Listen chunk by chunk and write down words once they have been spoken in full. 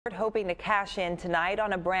Hoping to cash in tonight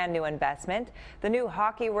on a brand new investment. The new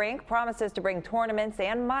hockey rink promises to bring tournaments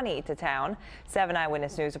and money to town. 7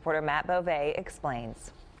 Eyewitness News reporter Matt Beauvais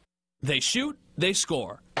explains. They shoot, they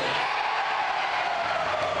score.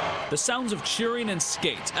 The sounds of cheering and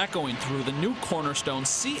skates echoing through the new cornerstone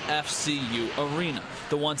CFCU Arena.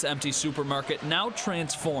 The once empty supermarket now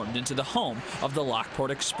transformed into the home of the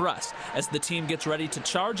Lockport Express. As the team gets ready to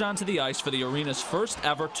charge onto the ice for the arena's first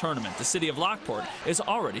ever tournament, the city of Lockport is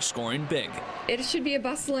already scoring big. It should be a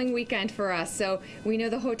bustling weekend for us. So we know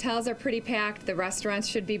the hotels are pretty packed, the restaurants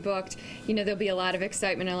should be booked. You know, there'll be a lot of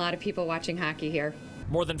excitement and a lot of people watching hockey here.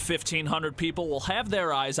 More than 1,500 people will have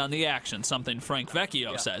their eyes on the action, something Frank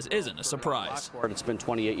Vecchio says isn't a surprise. It's been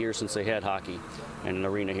 28 years since they had hockey and an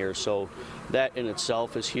arena here, so that in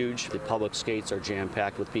itself is huge. The public skates are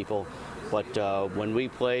jam-packed with people, but when we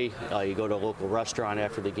play, you go to a local restaurant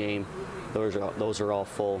after the game, those are all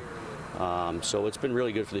full. So it's been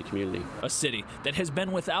really good for the community. A city that has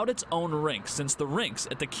been without its own rink since the rinks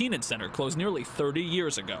at the Keenan Center closed nearly 30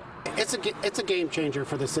 years ago. It's a game changer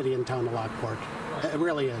for the city and town of Lockport. It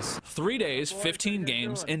really is. 3 days, 15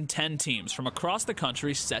 games, and 10 teams from across the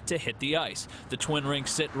country set to hit the ice. The twin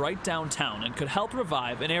rinks sit right downtown and could help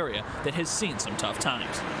revive an area that has seen some tough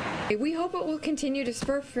times. We hope it will continue to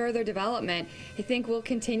spur further development. I think we'll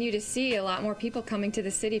continue to see a lot more people coming to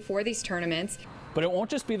the city for these tournaments. But it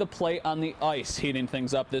won't just be the play on the ice heating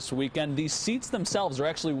things up this weekend. These seats themselves are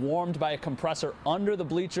actually warmed by a compressor under the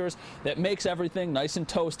bleachers that makes everything nice and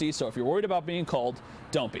toasty. So if you're worried about being cold,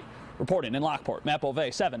 don't be. Reporting in Lockport, Matt Beauvais,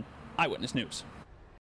 7 Eyewitness News.